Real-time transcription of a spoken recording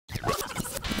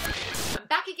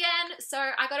So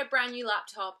I got a brand new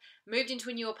laptop, moved into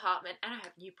a new apartment, and I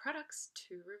have new products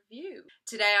to review.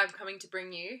 Today I'm coming to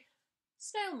bring you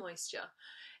Snail Moisture.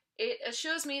 It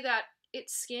assures me that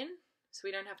it's skin, so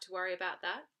we don't have to worry about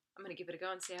that. I'm going to give it a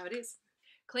go and see how it is.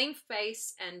 Clean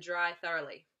face and dry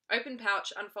thoroughly. Open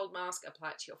pouch, unfold mask,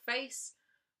 apply it to your face.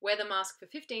 Wear the mask for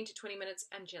 15 to 20 minutes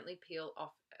and gently peel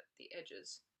off at the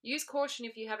edges. Use caution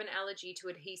if you have an allergy to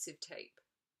adhesive tape.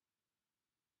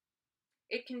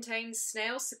 It contains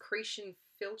snail secretion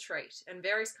filtrate and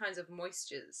various kinds of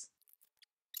moistures.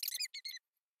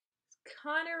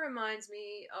 Kind of reminds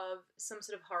me of some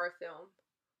sort of horror film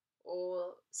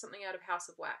or something out of House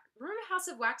of Wax. Remember House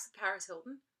of Wax with Paris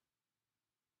Hilton?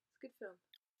 It's a good film.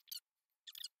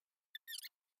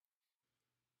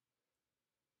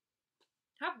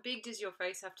 How big does your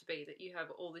face have to be that you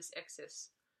have all this excess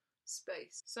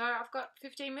space? So I've got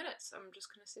 15 minutes. I'm just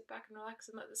going to sit back and relax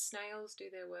and let the snails do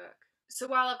their work. So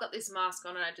while I've got this mask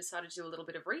on, I decided to do a little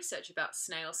bit of research about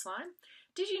snail slime.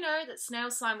 Did you know that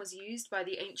snail slime was used by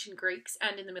the ancient Greeks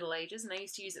and in the Middle Ages, and they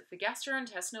used to use it for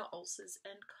gastrointestinal ulcers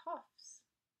and coughs?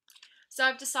 So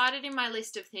I've decided in my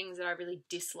list of things that I really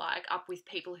dislike, up with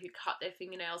people who cut their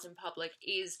fingernails in public,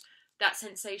 is that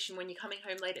sensation when you're coming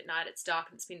home late at night, it's dark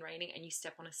and it's been raining, and you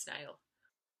step on a snail.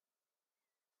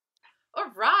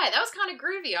 Alright, that was kind of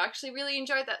groovy. I actually really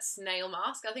enjoyed that snail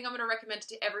mask. I think I'm going to recommend it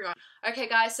to everyone. Okay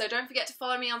guys, so don't forget to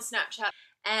follow me on Snapchat,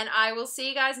 and I will see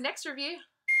you guys next review.